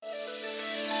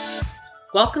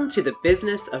Welcome to the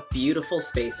Business of Beautiful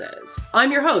Spaces.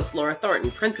 I'm your host, Laura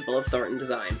Thornton, principal of Thornton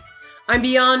Design. I'm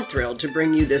beyond thrilled to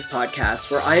bring you this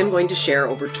podcast where I am going to share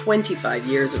over 25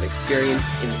 years of experience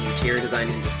in the interior design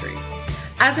industry.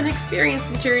 As an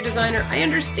experienced interior designer, I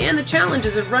understand the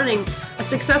challenges of running a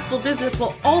successful business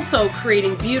while also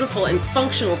creating beautiful and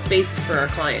functional spaces for our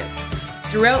clients.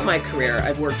 Throughout my career,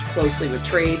 I've worked closely with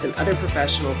trades and other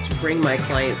professionals to bring my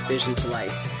clients' vision to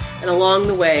life. And along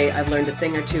the way, I've learned a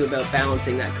thing or two about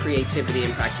balancing that creativity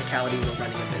and practicality while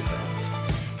running a business.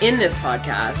 In this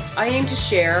podcast, I aim to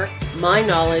share my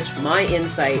knowledge, my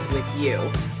insight with you,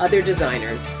 other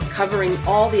designers, covering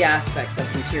all the aspects of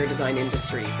the interior design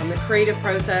industry, from the creative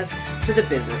process to the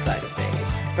business side of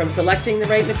things, from selecting the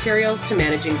right materials to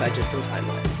managing budgets and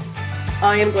timelines.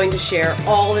 I am going to share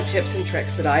all the tips and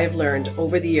tricks that I have learned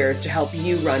over the years to help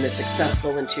you run a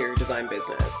successful interior design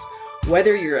business.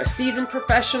 Whether you're a seasoned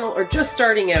professional or just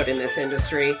starting out in this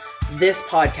industry, this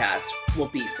podcast will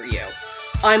be for you.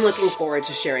 I'm looking forward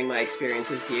to sharing my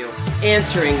experience with you,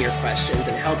 answering your questions,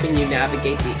 and helping you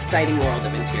navigate the exciting world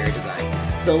of interior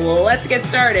design. So let's get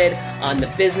started on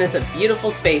the business of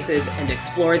beautiful spaces and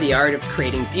explore the art of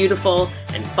creating beautiful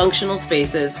and functional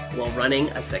spaces while running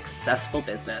a successful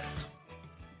business.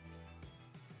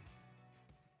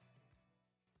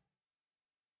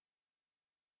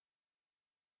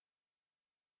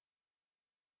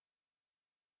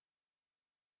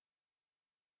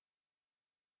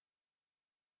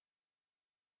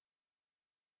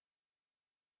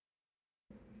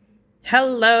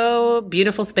 Hello,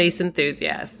 beautiful space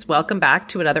enthusiasts. Welcome back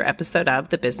to another episode of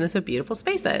The Business of Beautiful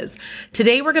Spaces.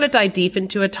 Today, we're going to dive deep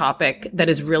into a topic that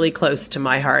is really close to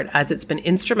my heart, as it's been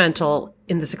instrumental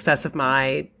in the success of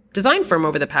my design firm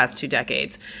over the past 2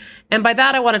 decades. And by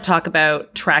that, I want to talk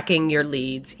about tracking your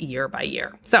leads year by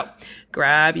year. So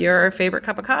grab your favorite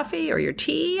cup of coffee or your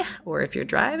tea, or if you're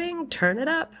driving, turn it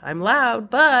up. I'm loud,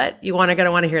 but you're going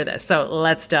to want to hear this. So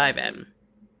let's dive in.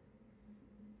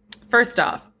 First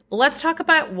off, let's talk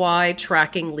about why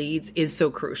tracking leads is so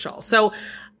crucial. So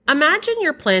imagine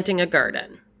you're planting a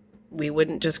garden. We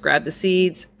wouldn't just grab the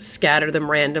seeds, scatter them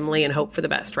randomly, and hope for the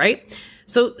best, right?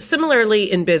 So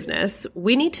similarly in business,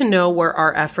 we need to know where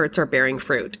our efforts are bearing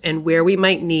fruit and where we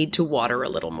might need to water a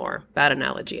little more. Bad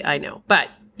analogy, I know, but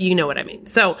you know what I mean.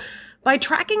 So by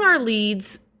tracking our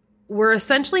leads, we're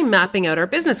essentially mapping out our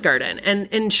business garden and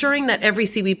ensuring that every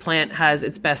seed we plant has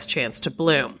its best chance to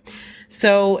bloom.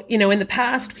 So, in the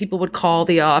past, people would call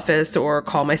the office or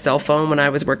call my cell phone when I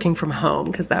was working from home,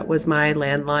 because that was my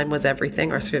landline was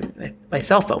everything, or my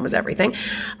cell phone was everything.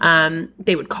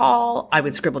 They would call, I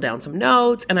would scribble down some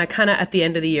notes, and I kind of at the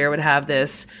end of the year would have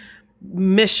this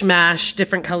mishmash,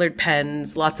 different colored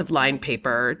pens, lots of lined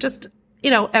paper, just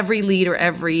every lead or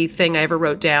everything I ever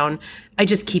wrote down, I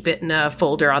just keep it in a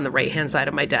folder on the right-hand side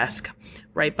of my desk,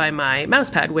 right by my mouse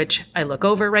pad, which I look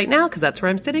over right now because that's where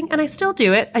I'm sitting, and I still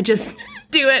do it. I just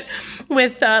do it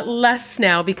with less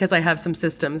now because I have some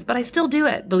systems, but I still do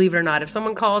it, believe it or not. If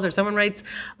someone calls or someone writes,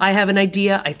 I have an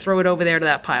idea, I throw it over there to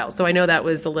that pile. So I know that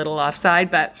was a little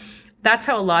offside, but that's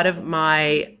how a lot of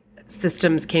my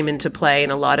systems came into play,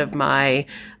 and a lot of the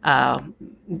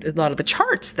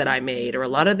charts that I made, or a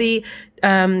lot of the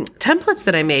templates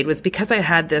that I made, was because I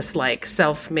had this like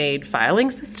self-made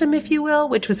filing system, if you will,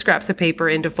 which was scraps of paper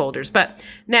into folders. But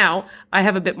now I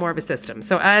have a bit more of a system.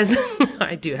 So as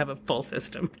I do have a full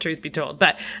system, truth be told,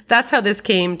 but that's how this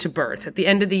came to birth. At the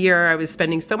end of the year, I was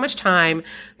spending so much time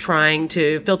trying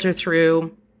to filter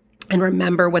through and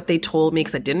remember what they told me,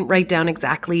 because I didn't write down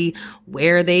exactly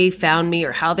where they found me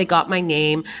or how they got my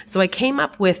name. So I came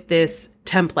up with this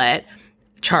template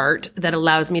chart that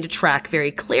allows me to track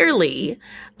very clearly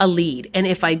a lead. And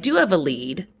if I do have a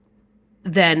lead,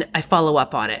 then I follow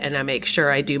up on it and I make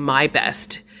sure I do my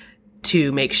best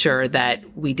to make sure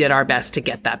that we did our best to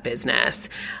get that business.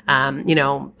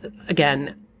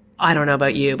 Again, I don't know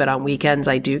about you, but on weekends,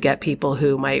 I do get people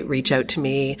who might reach out to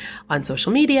me on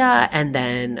social media. And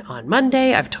then on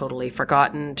Monday, I've totally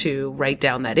forgotten to write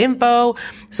down that info.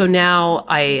 So now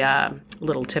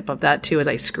little tip of that too is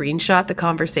I screenshot the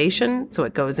conversation so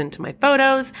it goes into my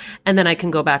photos, and then I can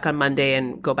go back on Monday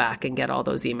and go back and get all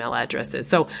those email addresses.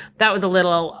 So that was a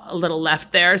little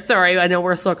left there. Sorry, I know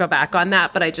we'll circle back on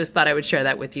that, but I just thought I would share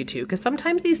that with you too, because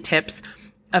sometimes these tips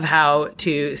of how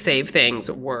to save things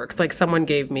works. Like someone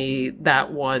gave me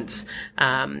that once,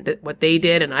 what they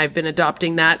did, and I've been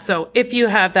adopting that. So if you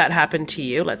have that happen to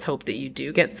you, let's hope that you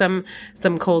do get some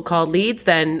cold call leads,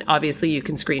 then obviously you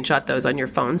can screenshot those on your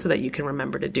phone so that you can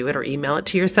remember to do it, or email it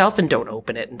to yourself and don't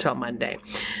open it until Monday.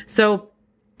 So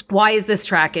why is this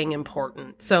tracking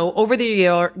important? So over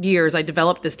the years, I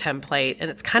developed this template, and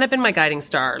it's kind of been my guiding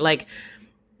star. Like,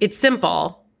 it's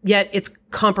simple, yet it's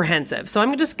comprehensive. So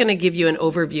I'm just going to give you an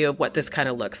overview of what this kind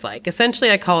of looks like.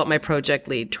 Essentially, I call it my project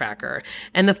lead tracker.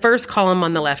 And the first column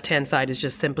on the left-hand side is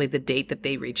just simply the date that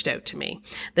they reached out to me.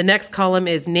 The next column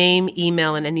is name,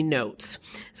 email, and any notes.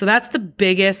 So that's the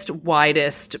biggest,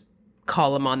 widest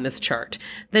column on this chart.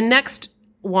 The next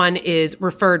one is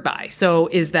referred by. So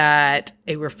is that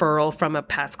a referral from a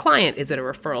past client? Is it a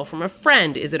referral from a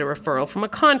friend? Is it a referral from a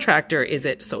contractor? Is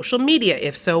it social media?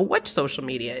 If so, which social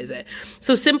media is it?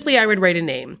 So simply I would write a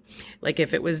name. Like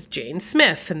if it was Jane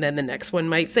Smith, and then the next one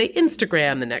might say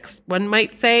Instagram, the next one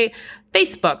might say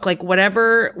Facebook, like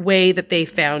whatever way that they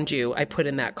found you, I put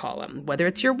in that column. Whether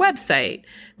it's your website,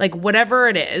 like whatever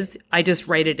it is, I just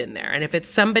write it in there. And if it's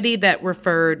somebody that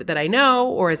referred that I know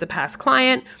or is a past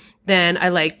client, then I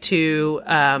like to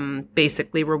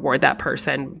basically reward that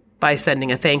person by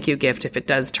sending a thank you gift if it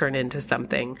does turn into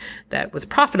something that was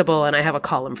profitable, and I have a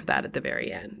column for that at the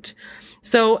very end.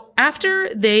 So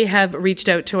after they have reached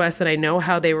out to us and I know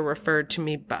how they were referred to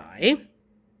me by,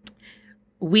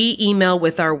 we email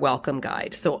with our welcome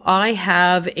guide. So I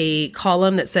have a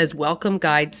column that says welcome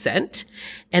guide sent,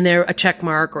 and there a check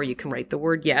mark, or you can write the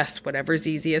word yes, whatever's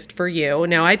easiest for you.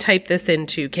 Now I type this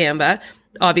into Canva.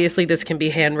 Obviously, this can be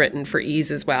handwritten for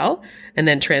ease as well, and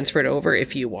then transferred over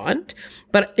if you want.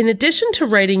 But in addition to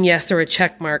writing yes or a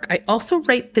check mark, I also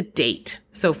write the date.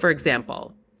 So for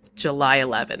example, July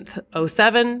 11th,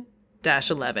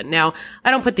 07-11. Now,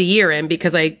 I don't put the year in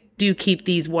because I do keep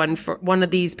these one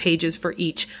of these pages for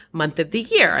each month of the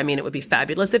year. I mean, it would be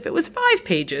fabulous if it was 5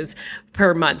 pages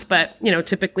per month, but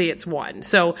typically it's 1.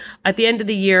 So at the end of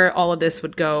the year, all of this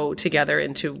would go together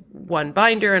into one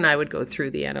binder and I would go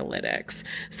through the analytics.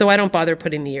 So I don't bother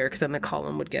putting the year because then the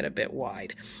column would get a bit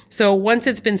wide. So once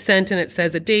it's been sent and it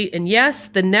says a date and yes,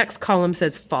 the next column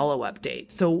says follow-up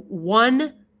date. So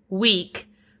 1 week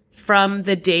from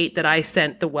the date that I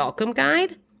sent the welcome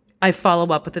guide, I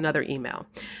follow up with another email.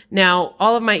 Now,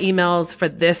 all of my emails for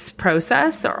this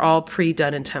process are all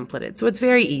pre-done and templated. So it's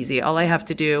very easy. All I have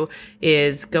to do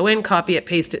is go in, copy it,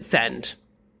 paste it, send.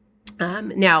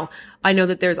 Now, I know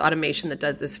that there's automation that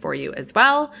does this for you as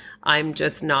well. I'm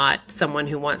just not someone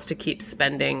who wants to keep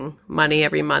spending money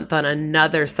every month on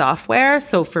another software.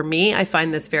 So for me, I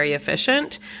find this very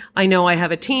efficient. I know I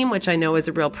have a team, which I know is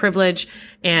a real privilege.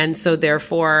 And so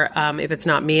therefore, if it's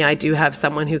not me, I do have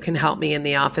someone who can help me in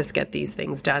the office get these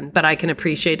things done. But I can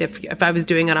appreciate if I was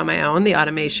doing it on my own, the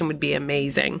automation would be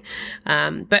amazing.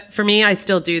 But for me, I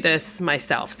still do this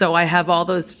myself. So I have all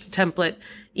those template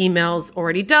emails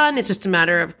already done. It's just a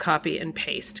matter of copy and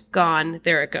paste. Gone.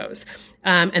 There it goes.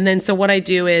 And then so what I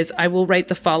do is I will write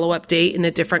the follow-up date in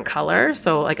a different color.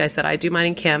 So like I said, I do mine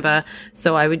in Canva.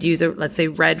 So I would use let's say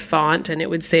red font, and it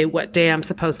would say what day I'm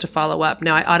supposed to follow up.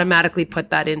 Now I automatically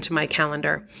put that into my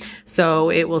calendar. So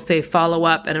it will say follow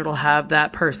up and it'll have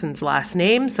that person's last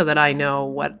name so that I know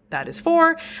what that is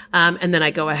for. And then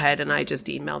I go ahead and I just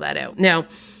email that out. Now,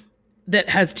 that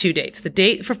has 2 dates. The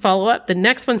date for follow-up, the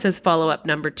next one says follow-up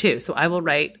number 2. So I will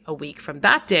write a week from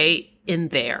that date in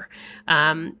there.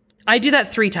 I do that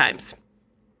 3 times.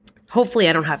 Hopefully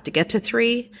I don't have to get to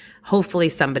 3. Hopefully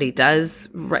somebody does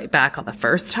write back on the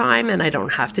first time and I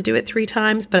don't have to do it 3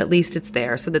 times, but at least it's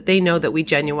there so that they know that we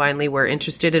genuinely were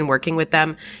interested in working with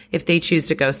them. If they choose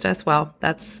to ghost us, well,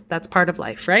 that's part of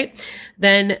life, right?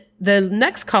 Then the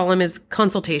next column is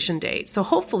consultation date. So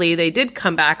hopefully they did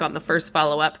come back on the first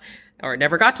follow-up or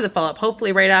never got to the follow-up.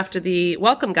 Hopefully right after the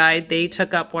welcome guide, they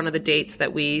took up one of the dates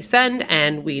that we send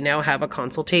and we now have a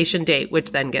consultation date, which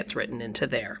then gets written into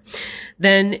there.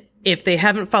 Then if they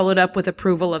haven't followed up with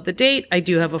approval of the date, I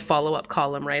do have a follow-up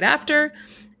column right after.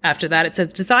 After that, it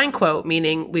says design quote,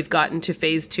 meaning we've gotten to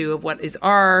phase 2 of what is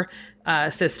our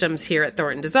systems here at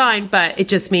Thornton Design, but it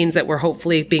just means that we're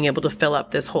hopefully being able to fill up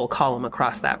this whole column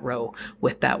across that row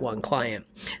with that one client.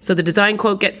 So the design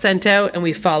quote gets sent out and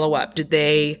we follow up. Did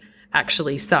they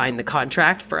actually sign the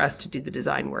contract for us to do the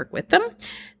design work with them?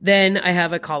 Then I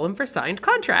have a column for signed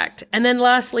contract. And then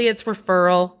lastly, it's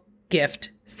referral gift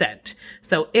sent.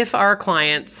 So if our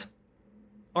clients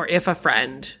or if a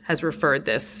friend has referred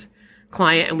this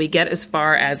client and we get as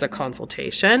far as a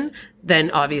consultation, then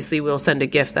obviously we'll send a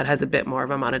gift that has a bit more of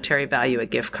a monetary value, a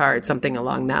gift card, something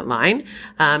along that line.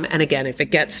 And again, if it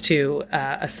gets to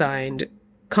a signed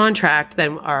contract,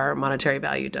 then our monetary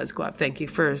value does go up. Thank you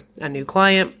for a new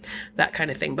client, that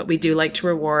kind of thing. But we do like to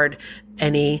reward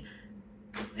any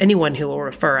anyone who will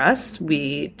refer us,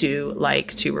 we do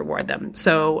like to reward them.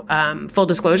 So full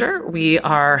disclosure, we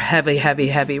are heavy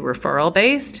referral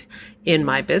based in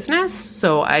my business.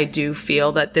 So I do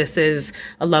feel that this is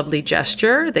a lovely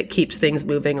gesture that keeps things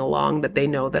moving along, that they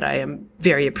know that I am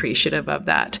very appreciative of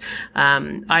that.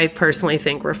 I personally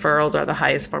think referrals are the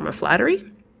highest form of flattery.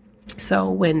 So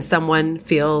when someone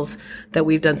feels that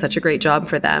we've done such a great job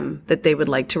for them, that they would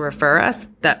like to refer us,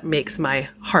 that makes my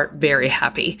heart very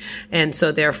happy. And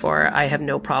so therefore, I have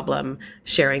no problem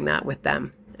sharing that with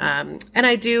them. And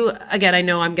I do, again, I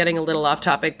know I'm getting a little off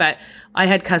topic, but I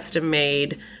had custom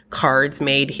made cards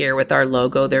made here with our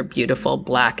logo. They're beautiful,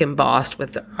 black embossed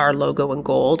with our logo in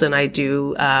gold. And I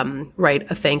do write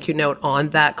a thank you note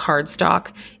on that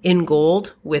cardstock in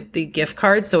gold with the gift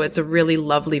card. So it's a really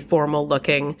lovely, formal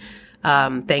looking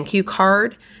thank you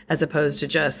card, as opposed to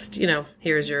just,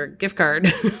 here's your gift card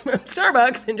from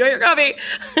Starbucks, enjoy your coffee.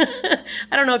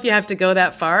 I don't know if you have to go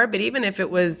that far, but even if it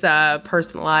was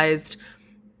personalized,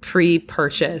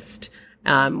 pre-purchased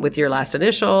with your last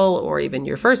initial or even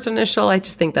your first initial, I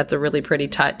just think that's a really pretty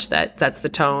touch that sets the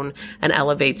tone and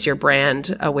elevates your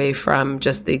brand away from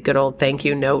just the good old thank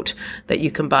you note that you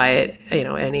can buy at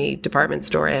any department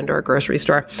store and or grocery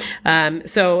store.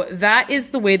 So that is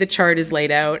the way the chart is laid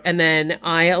out. And then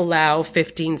I allow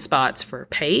 15 spots per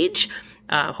page.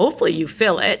 Hopefully you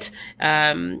fill it.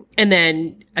 And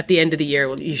then at the end of the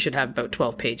year, you should have about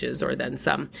 12 pages or then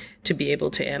some to be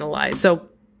able to analyze. So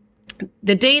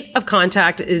the date of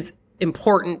contact is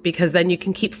important because then you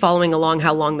can keep following along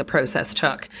how long the process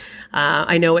took.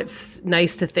 I know it's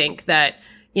nice to think that,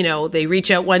 they reach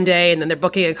out one day and then they're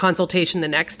booking a consultation the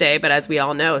next day. But as we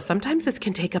all know, sometimes this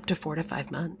can take up to 4 to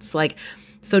 5 months.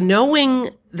 So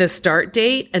knowing the start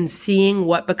date and seeing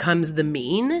what becomes the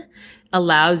mean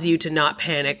allows you to not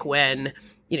panic when,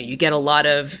 you get a lot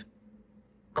of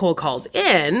cold calls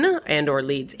in and or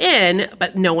leads in,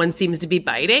 but no one seems to be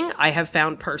biting. I have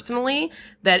found personally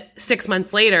that 6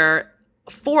 months later,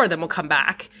 4 of them will come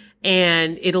back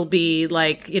and it'll be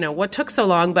like, what took so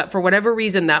long? But for whatever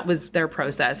reason, that was their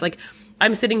process.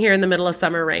 I'm sitting here in the middle of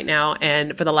summer right now.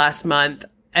 And for the last month,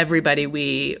 everybody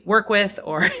we work with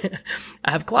or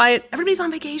have client, everybody's on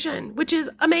vacation, which is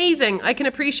amazing. I can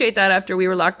appreciate that after we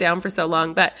were locked down for so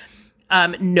long, but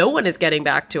no one is getting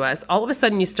back to us. All of a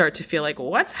sudden you start to feel like,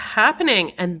 what's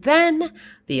happening? And then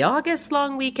the August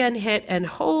long weekend hit and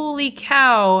holy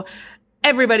cow,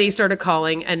 everybody started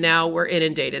calling and now we're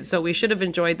inundated. So we should have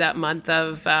enjoyed that month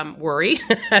of worry,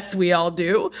 as we all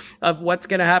do, of what's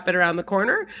going to happen around the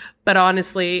corner. But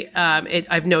honestly,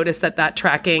 I've noticed that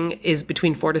tracking is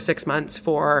between 4 to 6 months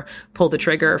for pull the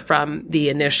trigger from the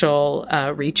initial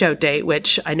reach out date,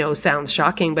 which I know sounds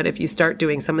shocking, but if you start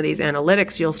doing some of these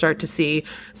analytics, you'll start to see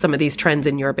some of these trends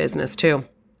in your business too.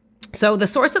 So the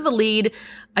source of the lead,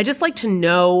 I just like to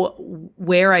know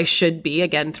where I should be,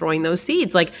 again, throwing those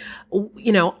seeds.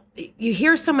 You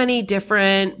hear so many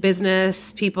different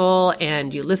business people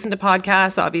and you listen to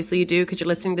podcasts. Obviously you do because you're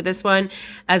listening to this one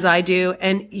as I do.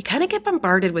 And you kind of get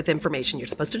bombarded with information. You're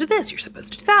supposed to do this. You're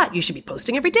supposed to do that. You should be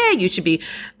posting every day. You should be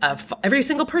every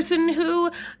single person who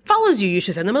follows you. You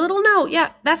should send them a little note.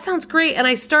 Yeah, that sounds great. And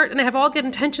I have all good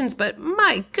intentions, but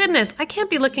my goodness, I can't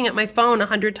be looking at my phone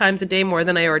 100 times a day more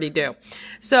than I already do.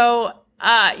 So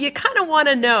you kind of want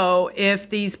to know if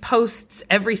these posts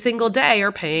every single day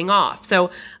are paying off.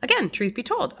 So again, truth be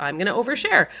told, I'm going to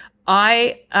overshare.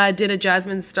 I did a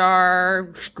Jasmine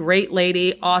Star, great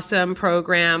lady, awesome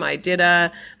program. I did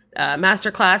a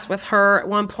masterclass with her at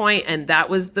one point, and that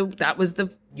was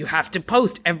the you have to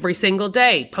post every single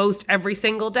day.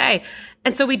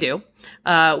 And so we do.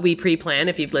 We pre-plan.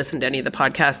 If you've listened to any of the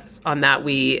podcasts on that,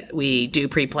 we do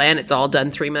pre-plan. It's all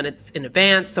done 3 minutes in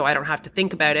advance, so I don't have to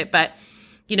think about it. But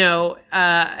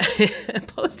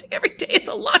posting every day is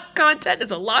a lot of content.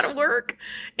 It's a lot of work.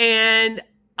 And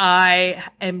I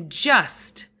am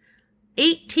just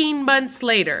 18 months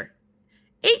later,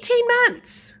 18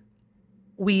 months,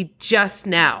 we just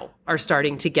now are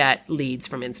starting to get leads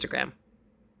from Instagram.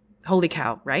 Holy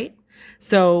cow, right?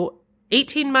 So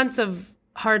 18 months of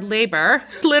hard labor,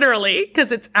 literally,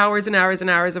 because it's hours and hours and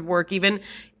hours of work, even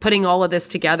putting all of this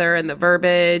together and the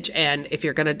verbiage. And if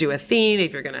you're going to do a theme,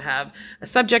 if you're going to have a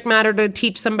subject matter to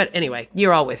teach somebody, anyway,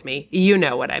 you're all with me. You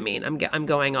know what I mean. I'm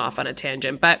going off on a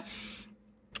tangent, but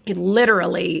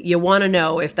literally, you want to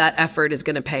know if that effort is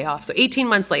going to pay off. So 18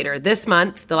 months later, this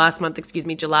month, the last month,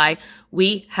 July,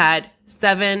 we had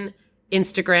 7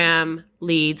 Instagram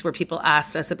leads where people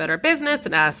asked us about our business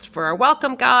and asked for our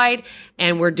welcome guide.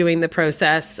 And we're doing the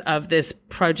process of this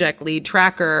project lead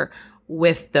tracker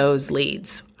with those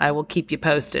leads. I will keep you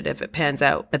posted if it pans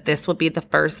out, but this will be the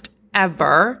first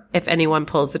ever, if anyone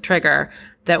pulls the trigger,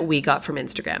 that we got from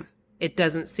Instagram. It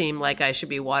doesn't seem like I should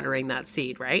be watering that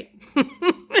seed, right?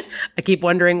 I keep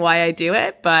wondering why I do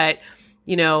it, but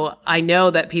I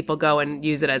know that people go and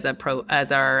use it as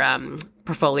our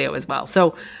portfolio as well.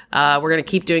 So we're going to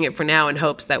keep doing it for now in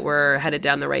hopes that we're headed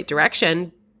down the right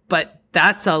direction. But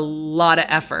that's a lot of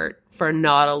effort for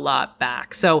not a lot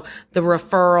back. So the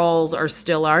referrals are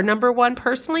still our number one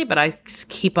personally, but I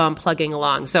keep on plugging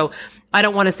along. So I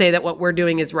don't want to say that what we're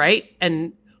doing is right,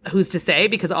 and who's to say,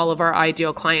 because all of our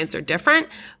ideal clients are different.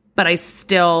 But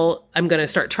I'm going to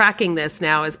start tracking this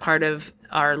now as part of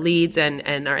our leads and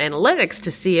our analytics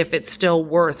to see if it's still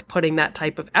worth putting that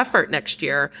type of effort next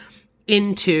year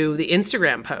into the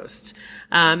Instagram posts.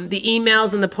 The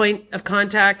emails and the point of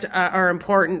contact are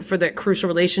important for the crucial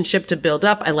relationship to build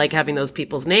up. I like having those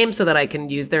people's names so that I can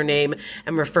use their name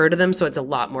and refer to them, so it's a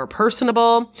lot more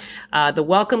personable. The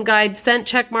welcome guide sent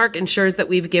checkmark ensures that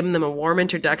we've given them a warm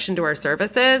introduction to our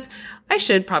services. I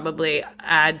should probably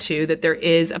add too that there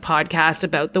is a podcast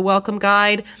about the welcome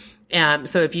guide.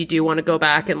 So if you do want to go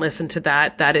back and listen to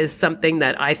that, that is something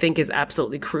that I think is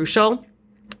absolutely crucial.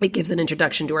 It gives an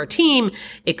introduction to our team.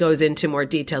 It goes into more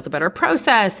details about our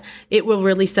process. It will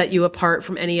really set you apart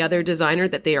from any other designer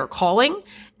that they are calling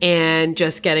and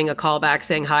just getting a call back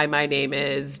saying, hi, my name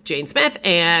is Jane Smith,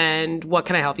 and what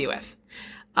can I help you with?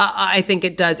 I think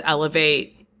it does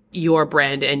elevate your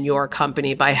brand and your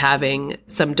company by having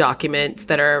some documents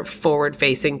that are forward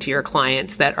facing to your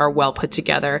clients that are well put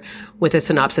together with a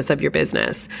synopsis of your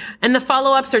business. And the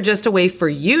follow-ups are just a way for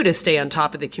you to stay on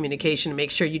top of the communication and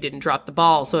make sure you didn't drop the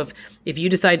ball. So if you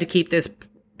decide to keep this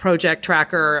project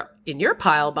tracker in your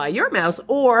pile by your mouse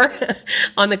or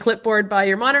on the clipboard by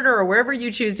your monitor or wherever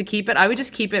you choose to keep it, I would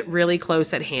just keep it really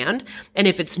close at hand. And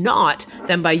if it's not,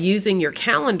 then by using your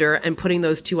calendar and putting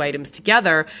those two items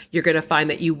together, you're going to find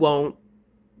that you won't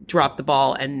drop the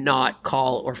ball and not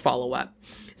call or follow up.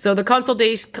 So the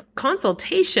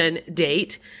consultation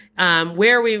date,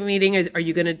 where are we meeting? Are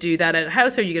you going to do that at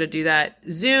house? Are you going to do that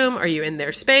Zoom? Are you in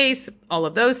their space? All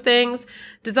of those things.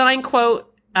 Design quote.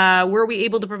 Were we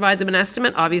able to provide them an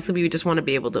estimate? Obviously, we just want to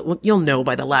be able to, you'll know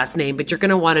by the last name, but you're going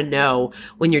to want to know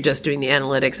when you're just doing the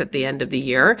analytics at the end of the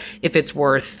year, if it's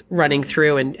worth running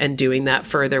through and doing that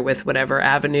further with whatever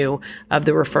avenue of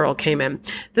the referral came in.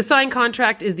 The signed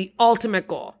contract is the ultimate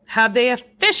goal. Have they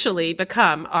officially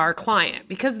become our client?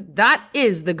 Because that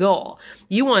is the goal.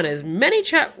 You want as many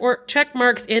check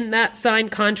marks in that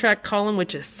signed contract column,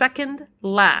 which is second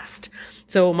last.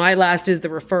 So my last is the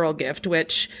referral gift,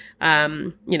 which,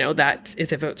 that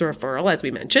is if it's a referral, as we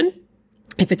mentioned.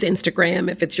 If it's Instagram,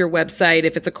 if it's your website,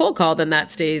 if it's a cold call, then that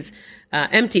stays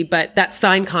empty. But that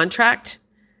signed contract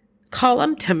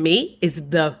column, to me, is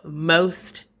the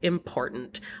most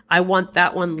important. I want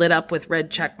that one lit up with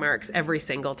red check marks every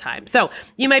single time. So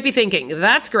you might be thinking,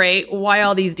 that's great. Why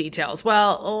all these details?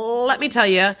 Well, let me tell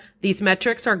you, these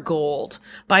metrics are gold.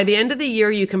 By the end of the year,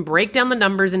 you can break down the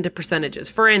numbers into percentages.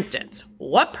 For instance,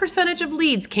 what percentage of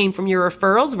leads came from your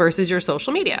referrals versus your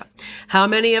social media? How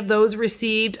many of those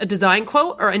received a design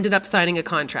quote or ended up signing a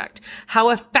contract? How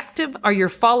effective are your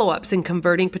follow-ups in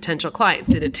converting potential clients?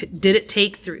 Did it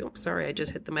take 3? Oh, sorry, I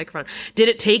just hit the microphone. Did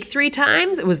it take 3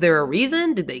 times? Was there a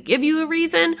reason? Did they give you a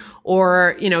reason?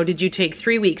 Or, did you take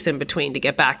 3 weeks in between to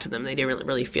get back to them? They didn't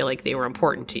really feel like they were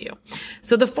important to you.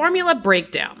 So the formula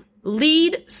breakdown.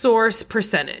 Lead source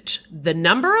percentage, the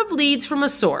number of leads from a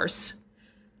source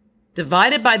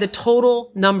divided by the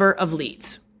total number of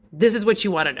leads. This is what you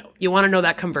want to know. You want to know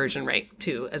that conversion rate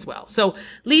too as well. So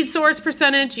lead source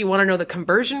percentage, you want to know the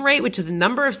conversion rate, which is the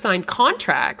number of signed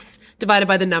contracts divided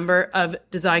by the number of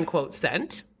design quotes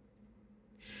sent.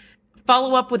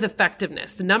 Follow up with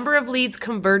effectiveness, the number of leads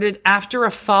converted after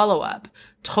a follow-up,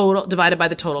 total divided by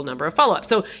the total number of follow-ups.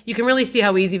 So you can really see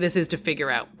how easy this is to figure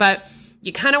out. But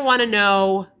you kind of want to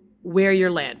know where you're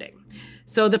landing.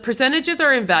 So the percentages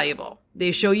are invaluable.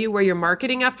 They show you where your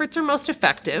marketing efforts are most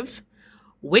effective,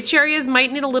 which areas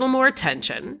might need a little more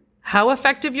attention, how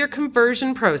effective your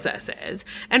conversion process is.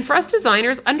 And for us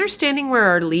designers, understanding where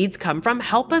our leads come from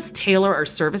help us tailor our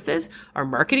services, our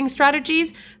marketing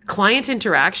strategies, client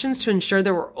interactions to ensure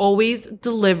that we're always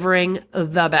delivering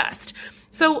the best.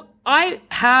 So I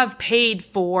have paid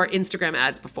for Instagram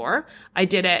ads before. I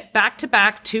did it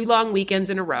back-to-back 2 long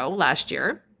weekends in a row last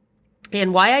year.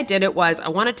 And why I did it was I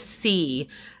wanted to see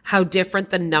how different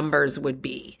the numbers would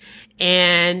be.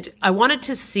 And I wanted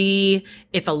to see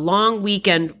if a long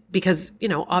weekend, because,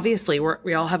 obviously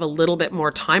we all have a little bit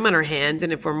more time on our hands.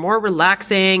 And if we're more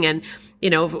relaxing and,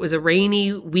 if it was a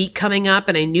rainy week coming up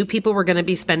and I knew people were going to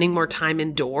be spending more time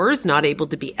indoors, not able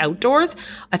to be outdoors,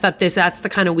 I thought that's the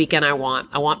kind of weekend I want.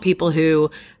 I want people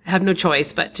who have no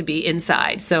choice but to be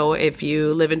inside. So if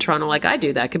you live in Toronto like I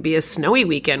do, that could be a snowy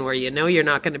weekend where you're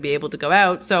not going to be able to go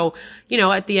out. So,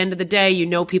 at the end of the day,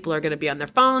 people are going to be on their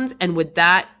phones, and would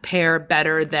that pair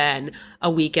better than a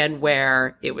weekend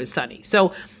where it was sunny?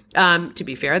 So to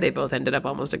be fair, they both ended up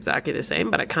almost exactly the same,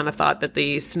 but I kind of thought that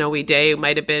the snowy day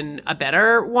might have been a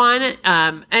better one.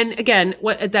 And again,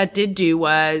 what that did do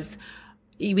was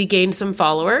we gained some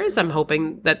followers. I'm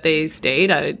hoping that they stayed.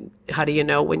 How do you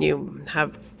know when you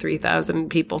have 3,000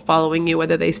 people following you,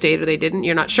 whether they stayed or they didn't?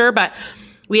 You're not sure, but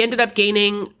we ended up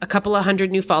gaining a couple of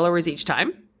hundred new followers each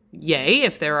time. Yay,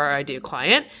 if they're our ideal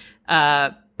client.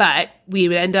 But we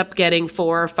would end up getting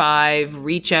 4 or 5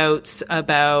 reach outs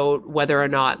about whether or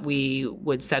not we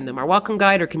would send them our welcome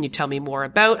guide, or can you tell me more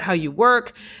about how you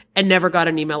work, and never got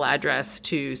an email address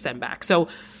to send back. So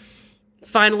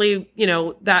finally,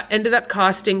 that ended up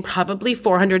costing probably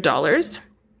 $400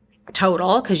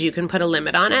 total, because you can put a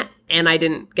limit on it, and I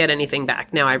didn't get anything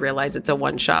back. Now I realize it's a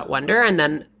one-shot wonder, and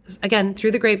then again,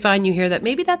 through the grapevine, you hear that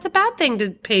maybe that's a bad thing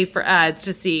to pay for ads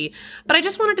to see. But I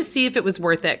just wanted to see if it was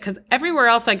worth it, because everywhere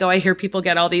else I go, I hear people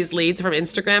get all these leads from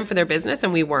Instagram for their business,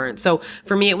 and we weren't. So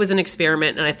for me, it was an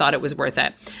experiment, and I thought it was worth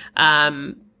it.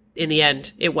 In the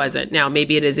end, it wasn't. Now,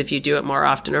 maybe it is if you do it more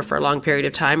often or for a long period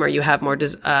of time, or you have more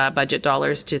budget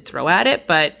dollars to throw at it.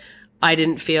 But I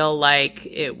didn't feel like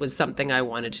it was something I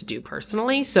wanted to do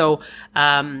personally. So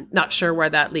not sure where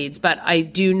that leads, but I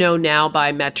do know now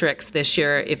by metrics this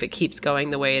year, if it keeps going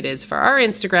the way it is for our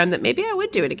Instagram, that maybe I would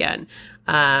do it again.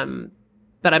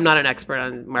 But I'm not an expert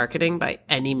on marketing by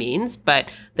any means,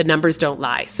 but the numbers don't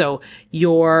lie. So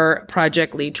your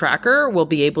project lead tracker will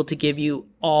be able to give you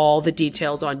all the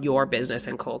details on your business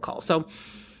and cold call. So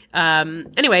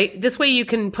anyway, this way you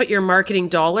can put your marketing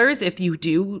dollars, if you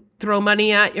do throw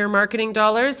money at your marketing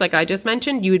dollars, like I just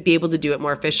mentioned, you would be able to do it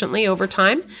more efficiently over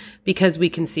time, because we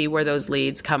can see where those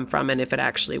leads come from and if it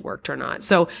actually worked or not.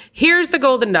 So here's the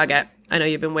golden nugget. I know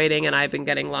you've been waiting and I've been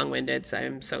getting long-winded, so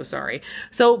I'm so sorry.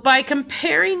 So by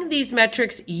comparing these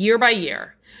metrics year by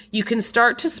year, you can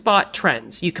start to spot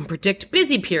trends. You can predict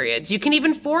busy periods. You can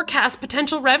even forecast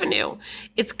potential revenue.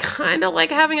 It's kind of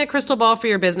like having a crystal ball for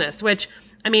your business, which,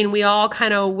 we all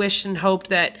kind of wish and hoped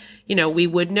that, we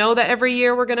would know that every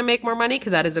year we're going to make more money,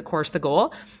 because that is, of course, the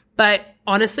goal. But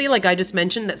honestly, like I just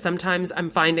mentioned, that sometimes I'm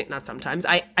finding, not sometimes,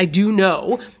 I do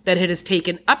know that it has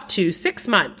taken up to 6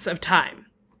 months of time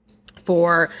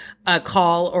for a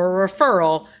call or a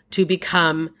referral to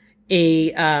become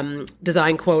a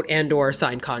design quote and or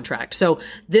signed contract. So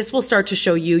this will start to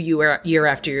show you year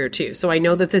after year too. So I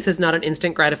know that this is not an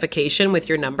instant gratification with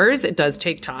your numbers. It does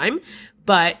take time,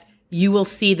 but you will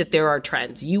see that there are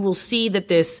trends. You will see that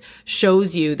this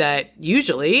shows you that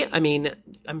usually,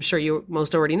 I'm sure you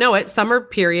most already know it, summer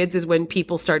periods is when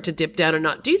people start to dip down and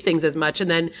not do things as much.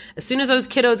 And then as soon as those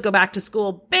kiddos go back to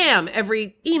school, bam,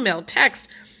 every email, text,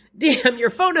 damn, your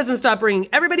phone doesn't stop ringing.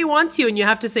 Everybody wants you and you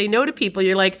have to say no to people.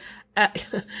 You're like, ebb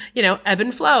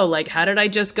and flow. Like, how did I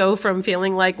just go from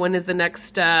feeling like, when is the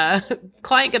next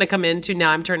client going to come in, to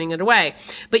now I'm turning it away?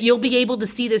 But you'll be able to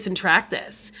see this and track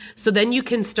this. So then you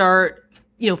can start,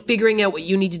 figuring out what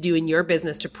you need to do in your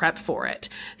business to prep for it.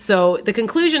 So the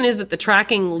conclusion is that the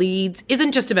tracking leads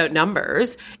isn't just about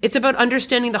numbers. It's about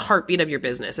understanding the heartbeat of your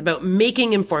business, about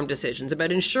making informed decisions,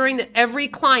 about ensuring that every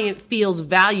client feels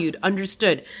valued,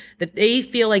 understood, that they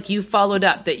feel like you followed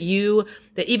up, that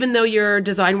even though your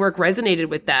design work resonated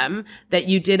with them, that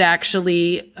you did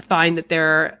actually find that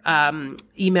their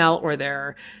email or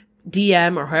their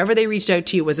DM or however they reached out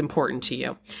to you was important to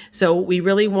you. So we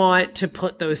really want to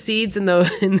put those seeds in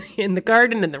the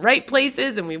garden in the right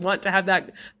places, and we want to have that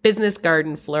business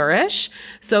garden flourish.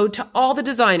 So to all the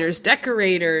designers,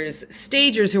 decorators,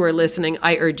 stagers who are listening,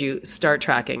 I urge you, start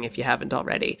tracking if you haven't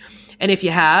already. And if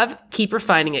you have, keep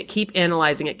refining it, keep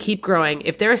analyzing it, keep growing.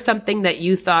 If there is something that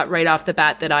you thought right off the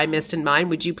bat that I missed in mine,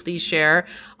 would you please share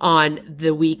on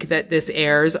the week that this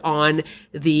airs on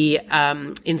the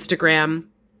Instagram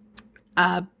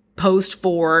post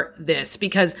for this?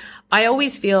 Because I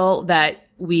always feel that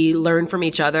we learn from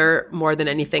each other more than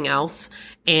anything else.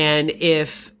 And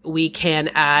if we can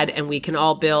add and we can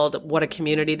all build what a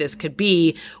community this could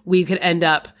be, we could end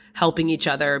up helping each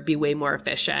other be way more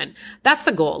efficient. That's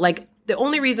the goal. Like, the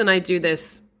only reason I do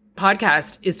this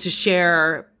podcast is to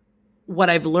share what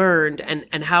I've learned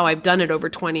and how I've done it over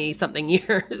 20 something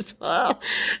years. Well,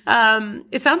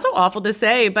 it sounds so awful to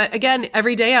say, but again,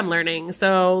 every day I'm learning.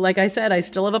 So like I said, I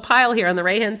still have a pile here on the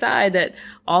right-hand side that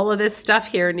all of this stuff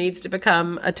here needs to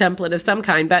become a template of some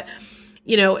kind. But,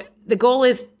 the goal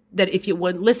is that if you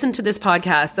would listen to this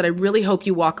podcast, that I really hope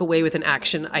you walk away with an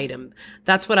action item.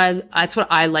 That's what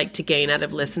I like to gain out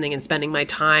of listening and spending my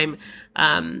time.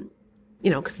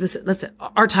 Because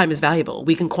our time is valuable.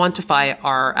 We can quantify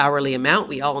our hourly amount.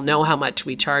 We all know how much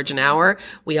we charge an hour.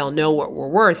 We all know what we're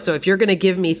worth. So if you're going to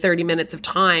give me 30 minutes of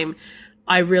time,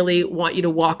 I really want you to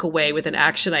walk away with an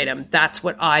action item. That's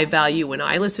what I value when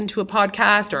I listen to a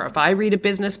podcast, or if I read a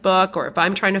business book, or if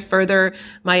I'm trying to further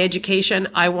my education.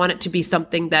 I want it to be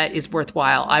something that is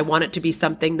worthwhile. I want it to be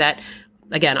something that,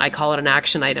 again, I call it an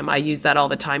action item. I use that all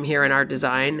the time here in our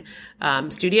design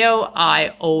studio. I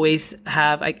always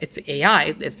have, it's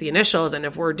AI, it's the initials. And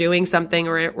if we're doing something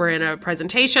or we're in a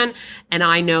presentation and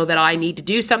I know that I need to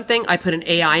do something, I put an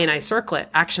AI and I circle it,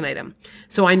 action item.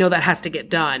 So I know that has to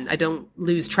get done. I don't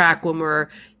lose track when we're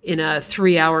in a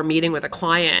 3-hour meeting with a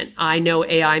client. I know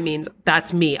AI means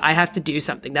that's me. I have to do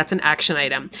something. That's an action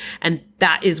item. And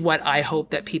that is what I hope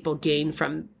that people gain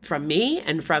from me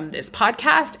and from this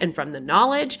podcast and from the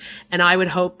knowledge. And I would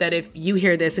hope that if you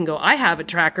hear this and go, I have a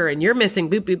tracker and you're missing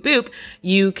boop, boop, boop,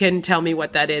 you can tell me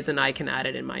what that is and I can add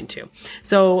it in mine too.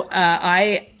 So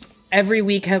every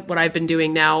week, what I've been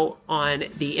doing now on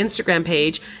the Instagram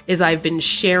page is I've been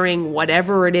sharing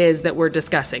whatever it is that we're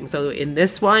discussing. So in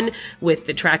this one with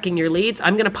the tracking your leads,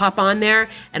 I'm going to pop on there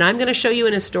and I'm going to show you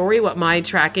in a story what my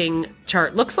tracking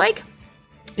chart looks like.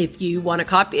 If you want to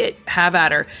copy it, have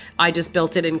at her. I just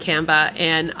built it in Canva,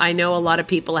 and I know a lot of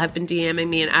people have been DMing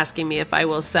me and asking me if I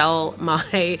will sell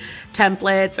my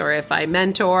templates or if I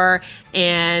mentor,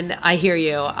 and I hear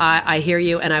you. I hear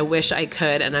you, and I wish I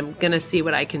could, and I'm going to see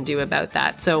what I can do about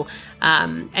that. So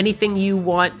anything you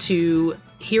want to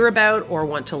hear about or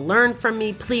want to learn from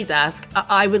me, please ask.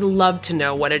 I would love to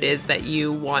know what it is that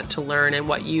you want to learn and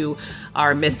what you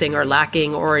are missing or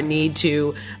lacking or need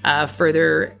to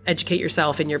further educate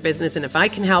yourself in your business. And if I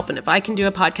can help and if I can do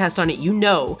a podcast on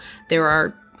it, there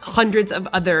are hundreds of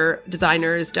other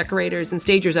designers, decorators, and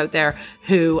stagers out there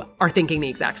who are thinking the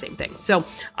exact same thing. So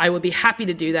I would be happy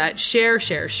to do that. Share.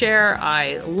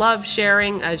 I love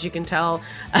sharing, as you can tell.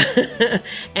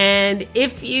 And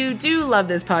if you do love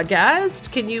this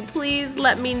podcast, can you please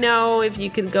let me know? If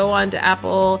you can go on to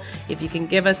Apple, if you can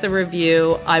give us a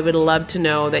review, I would love to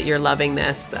know that you're loving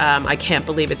this. I can't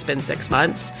believe it's been 6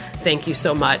 months. Thank you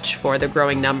so much for the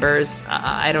growing numbers.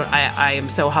 I am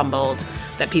so humbled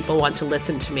that people want to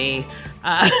listen to me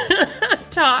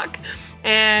talk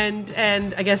and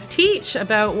I guess teach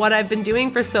about what I've been doing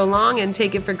for so long and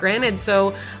take it for granted.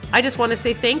 So I just want to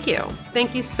say thank you.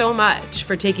 Thank you so much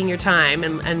for taking your time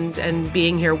and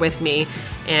being here with me,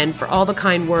 and for all the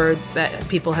kind words that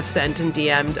people have sent and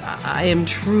DM'd. I am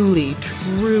truly,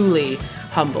 truly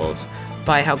humbled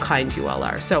by how kind you all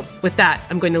are. So with that,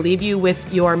 I'm going to leave you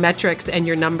with your metrics and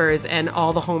your numbers and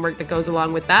all the homework that goes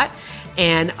along with that.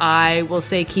 And I will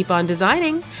say keep on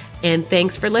designing. And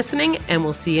thanks for listening, and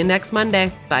we'll see you next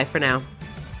Monday. Bye for now.